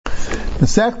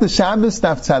Masechta Shabbos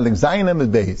Daf Tzadik Zayin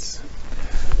Amud Beis.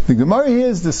 The Gemara here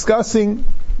is discussing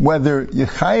whether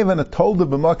Yechayev and a Tolda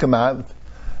b'Makam Av.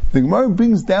 The Gemara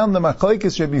brings down the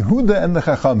Machlekes Rabbi Yehuda and the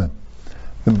Chachamim.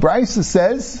 The Brisa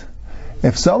says,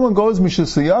 if someone goes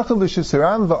Mishus Yachid l'Shus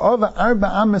Harab v'Ova Arba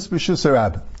Ames b'Shus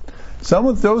Harab,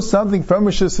 someone throws something from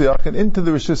Mishus Yachid into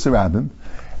the Rishus Harabim,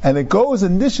 and it goes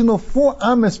an additional 4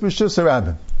 Ames b'Shus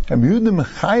Harabim. Rabbi Yehuda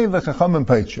Mechayev v'Chachamim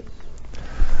Peitzah.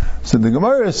 So the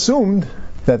Gemara assumed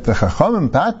that the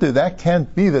Chachamim Pater, that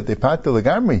can't be that they Pater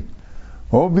Legamri.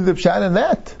 What would be the pshat in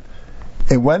that?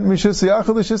 It went Mishus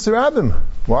Yachid l'Shus Harabim.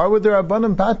 Why would the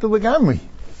Rabbanim Pater Legamri?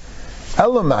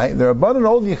 Elamai, the Rabbanim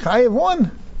old Yechayev one.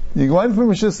 You went from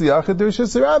Mishus Yachid to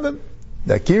Rishus Harabim.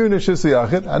 The Akir in Rishus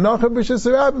Yachid, Anocha b'Rishus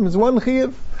Harabim is one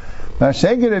Chiyav.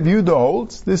 Mashegin Rabbi Yehuda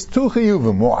holds, there's 2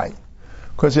 Chiyuvim. Why?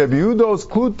 Because Rabbi Yehuda is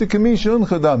Klut to Kamisha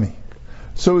Chadami.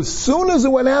 So as soon as it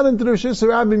went out into the Rishus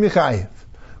Harabim Yechayev,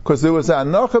 because there was an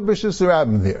Anocha b'Rishus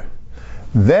Harabim there,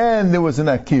 then there was an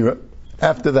Akira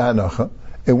after the Anocha.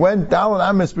 It went down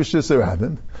Ames b'Rishus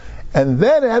Harabim, and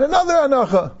then it had another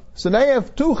Anocha. So now you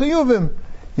have 2 Chiyuvim.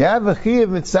 You have a Chiyav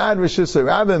mitzad Rishus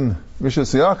Harabim,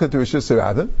 Rishus Yachid to Rishus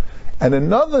Harabim, and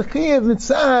another Chiyav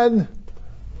mitzad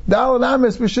Dal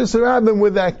Ames b'Rishus Harabim,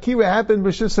 where the Akira happened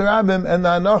b'Rishus Harabim and the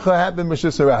Anocha happened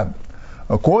b'Rishus Harabim.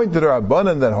 According to the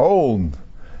Rabbanan that hold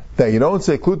that you don't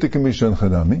say Kluta Kamisha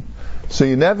Chadami, so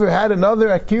you never had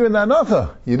another Akira and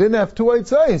Anocha. You didn't have 2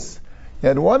 Eitzais. You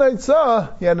had one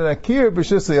Eitzah, you had an Akira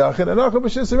b'Rishus Yachid, Anocha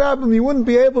b'Rishus Harabim. You wouldn't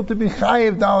be able to be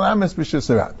Chayiv Dal Ames b'Rishus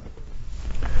Harabim.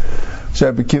 So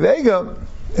Rabbi Kivega,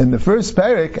 in the first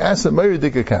parak, asked a Meir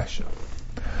Kasha.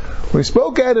 We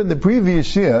spoke at in the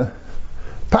previous year,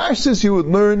 Pashtus you would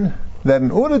learn that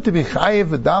in order to be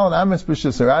Chayiv Dal Ames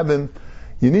b'Rishus Harabim,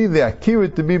 you need the Akira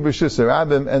to be b'Rishus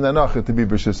Harabim and the Anocha to be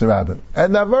b'Rishus Harabim.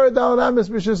 And the Avara Dal Ames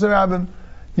b'Rishus Harabim,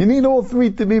 you need all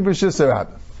 3 to be b'Rishus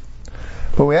Harabim.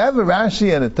 But we have a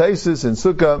Rashi and a Taisus and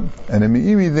Sukkah and a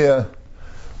Meiri there,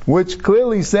 which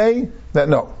clearly say that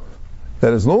no,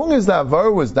 that as long as the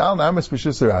Avara was Dal Ames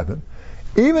b'Rishus Harabim,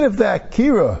 even if the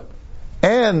Akira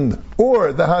and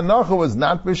or the Hanocha was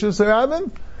not b'Rishus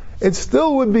Harabim, it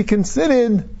still would be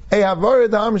considered a Havara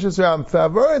Dal Ames b'Rishus Harabim. For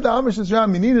Havara Dal Ames b'Rishus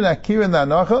Harabim, you need an Akira and the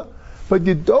Hanocha, but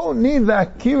you don't need the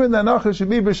Akira and the Hanocha should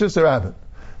be b'Rishus Harabim.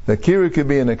 The Akira could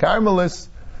be in a Carmelis,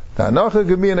 the Hanocha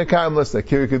could be in a Carmelis, the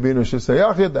Akira could be in Rishus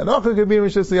Yachid, the Hanocha could be in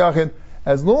Rishus Yachid.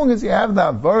 As long as you have the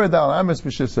Havara Dal Ames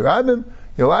b'Rishus Harabim,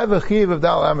 you'll have a Chiv of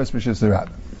Dal Ames b'Rishus Harabim.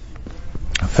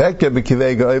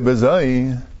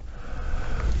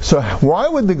 So why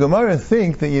would the Gemara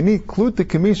think that you need Kluta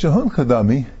Kamisha Hun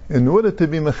Chadami in order to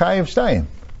be Mechayev Shtayim?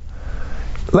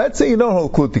 Let's say you don't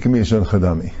hold Kluta Kamisha Hun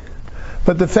Chadami.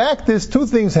 But the fact is, 2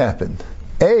 things happened.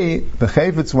 A, the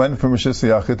Chayfetz went from Rishus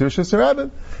Yachid to Rishus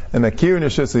Harabim, and Akir in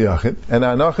Rishus Yachid, and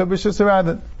Anocha b'Rishus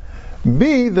Harabim.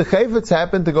 B, the Chayfetz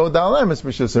happened to go Dal Ames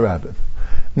b'Rishus Harabim.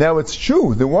 Now it's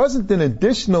true, there wasn't an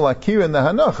additional Akir in the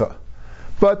Hanocha.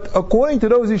 But according to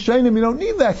those Yishayim, you don't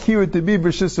need the Akira to be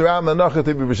B'Rishus Harabim, Anocha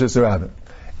to be B'Rishus Harabim.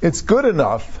 It's good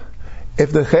enough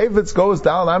if the Chayfetz goes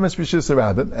down Ames B'Rishus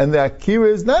Harabim, and the Akira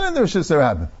is not in the Rishus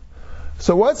Harabim.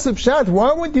 So what's the pshat?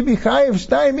 Why would you be Chayiv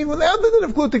Shtayim even without the din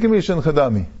of Kluta Kamisha and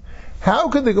Chadami? How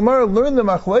could the Gemara learn the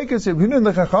Machlekes Rabbi Yehuda and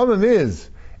the Chachamim is,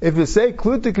 if you say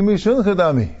Kluta Kamisha and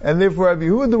Chadami, and therefore Rabbi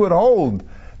Yehuda would hold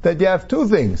that you have 2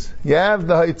 things. You have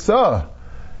the Haitzah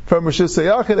from Rishus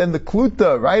Yachid and the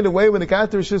Kluta right away when it got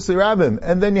to Rishus Harabim,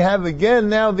 and then you have again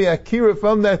now the Akira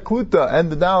from that Kluta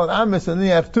and the Dal Ames, and then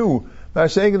you have 2.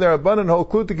 Mashayik the Rabbanan whole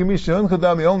Kluta Kamisha and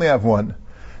Chadam, you only have 1.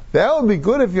 That would be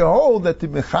good if you hold that to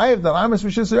be Chayiv Dal Ames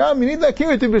Rishus Harabim, you need the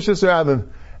Akira to be Rishus Harabim.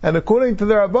 And according to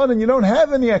the Rabbanan, you don't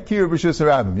have any Akira Rishus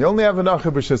Harabim. You only have an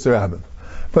Anocha Rishus Harabim.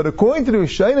 But according to the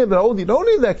Rishayim that hold, you don't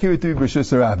need the Akira to be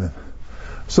Rishus Harabim.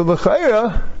 So the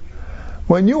Chayra,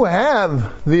 when you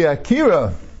have the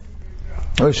Akira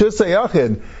Rishus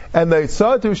Yachid and the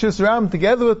Yitzah to Rishus Harabim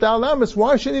together with Dal Ames,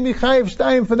 why should he be Chayiv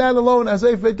Shtayim for that alone? As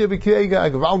I fit Yabikega,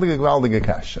 a Gvaldige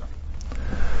Kasha.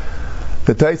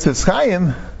 The Taitzitz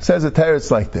Chaim says a teretz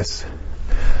like this.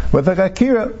 With a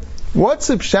Akira, what's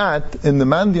the pshat in the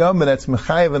man Diyama that's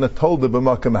Mechayiv and a Tolda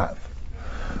b'Makam Av?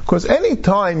 Because any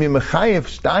time you Mechayiv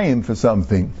Shtayim for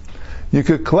something, you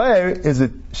could declare, is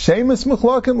it Shemus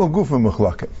Mechlakim or Gufa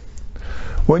Mechlakim?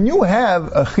 When you have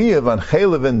a Chiyav on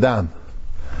Chaylev and Dam,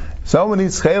 someone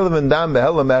needs Chaylev and Dam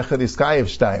Behelam Echad is Chayiv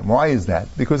Shtayim. Why is that?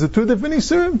 Because they're 2 different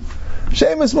Isurim.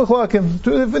 Shemus Mechlakim,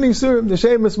 2 different Isurim, the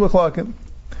Shemus Mechlakim.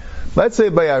 Let's say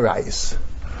by Arayis.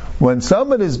 When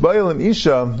someone is Bayal an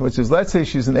Isha, which is, let's say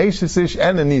she's an Eishesish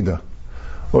and a Nida,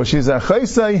 or she's a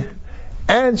Chaysai,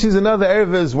 and she's another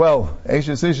Erva as well,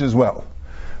 Eishesish as well.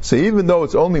 So even though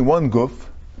it's only one guf,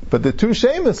 but the two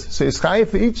shemus, so it's chayiv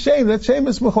for each shem, that shem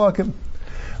is mechlakim.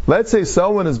 Let's say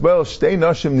someone is boil shtei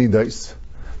nashim nidais.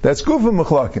 That's gufa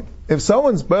mechlakim. If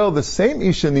someone's boil the same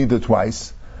isha nida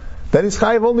twice, then he's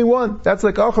chayiv only one. That's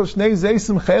like achal shnei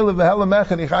zeisim chaylev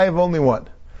v'helamech, and he chayiv only one.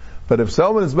 But if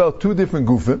someone is boil two different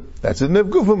gufim, that's a nev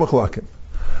gufa mechlakim.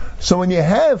 So when you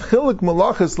have chiluk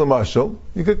malachas lamashal,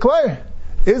 you could clear.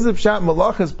 Is the pshat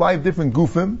malachas by different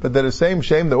gufim, but they're the same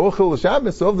shem, they're all chil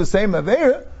Shabbos, so the same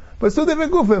avera, but still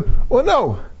different gufim? Or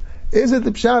no? Is it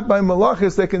the pshat by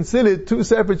malachas they're considered two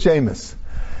separate shemus?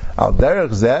 Al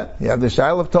derech zeh, you have the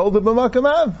shail of tolda b'makam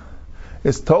av.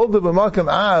 Is tolda b'makam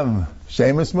av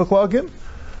shemus mechlakim,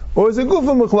 or is it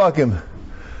gufa mechlakim?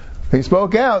 He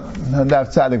spoke out on that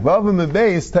tzadik vavim the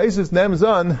base. Taisus nems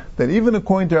on that even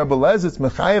according to Rabbi Lez, it's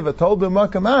mechayev a tolda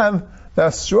b'makam av. The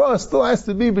straw still has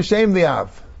to be b'shem the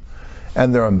av.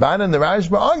 And the Ramban and the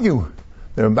Rashba argue.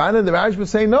 The Ramban and the Rashba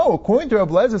say no. According to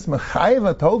Rabbi Lez, it's mechayev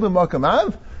a tolda b'makam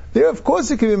av. There, of course,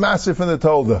 it can be master from the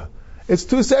tolda. It's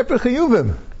two separate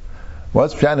chiyuvim.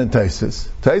 What's Pshat and Taisus?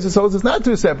 Taisus holds it's not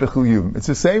two separate chiyuvim. It's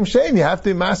the same shem. You have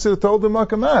to master the tolda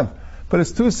b'makam av, but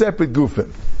it's two separate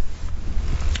gufim.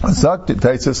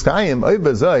 Taisus Chaim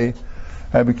oibazoi.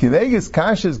 Rabbi Kivege's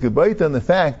kasha is gebayt on the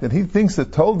fact that he thinks the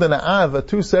tolda and the av are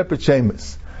two separate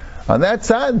shemus. On that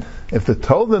side, if the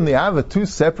tolda and the av are two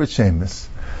separate shemus,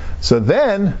 so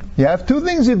then you have two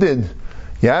things you did.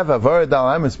 You have avara dal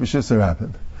amis b'shus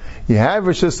harabim. You have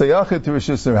rishus hayachid to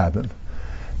rishus harabim.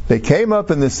 They came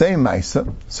up in the same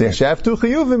maisa. So you have two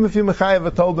chiyuvim if you mechayev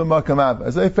a tolda makam av.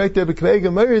 As I fact Rabbi Kivege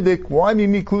meridik, why do you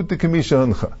need klut the kamisha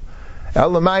huncha?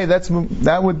 Elamai,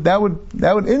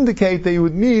 that would indicate that you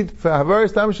would need for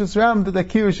Havaris Tam Shus Ram that the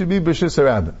Kira should be B'Shus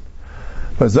Harabim.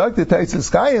 But Zak the Taitzis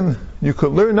Kayim, you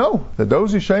could learn that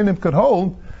those Yishayim could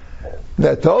hold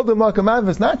that told the Makamav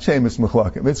is not Shemus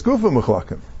Mechlakim, it's Gufa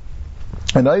Mechlakim.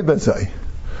 And Aibazai,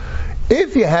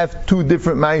 if you have two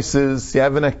different Maises, you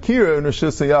have an Akira in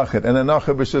Rishus HaYachid and an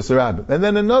Anacha B'Shus Harabim, and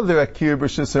then another Akira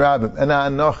B'Shus Harabim, and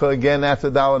an Anacha again after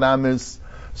Dalan Amiz.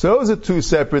 So those are two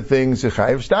separate things.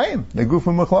 Yechayev shtayim, they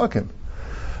gufa mechlakim.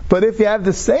 But if you have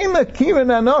the same akira and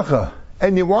anacha,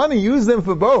 and you want to use them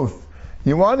for both,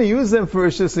 you want to use them for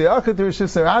rishus hayachid to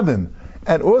rishus harabim,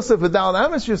 and also for dal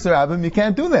amis rishus harabim, you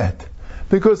can't do that,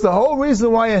 because the whole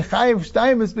reason why yechayev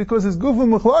shtayim is because it's gufa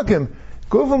mechlakim.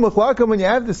 Gufa mechlakim, when you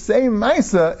have the same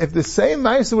maisa, if the same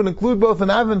maisa would include both an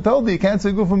av and tolda, you can't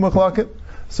say gufa mechlakim.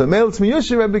 So Meiltz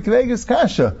Miyusha Rabbi Kivege's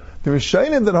kasha. The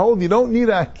Rishonim that hold you don't need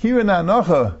a akira and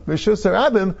anacha v'shus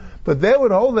harabim, but they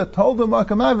would hold that tolda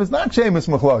makamav is not shemus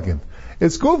mechlakim.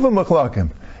 It's gufa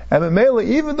mechlakim. And in Mela,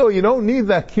 even though you don't need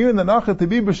the akira and anacha to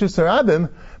be b'shus harabim,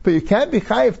 but you can't be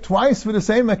chayiv twice for the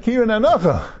same akira and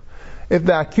anacha. If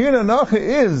the akira and anacha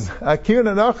is akira and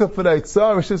anacha for the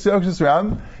itzah v'shus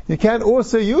harabim, you can't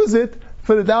also use it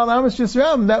for the dal amis shus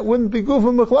harabim. That wouldn't be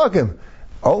gufa mechlakim.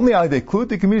 Only al deklut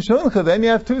the kamish huncha, then you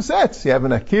have two sets. You have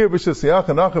an akir b'shus hayach,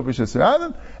 anacha b'shus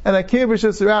harabim, and akir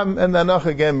b'shus harabim, and anacha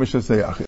again b'shus hayach.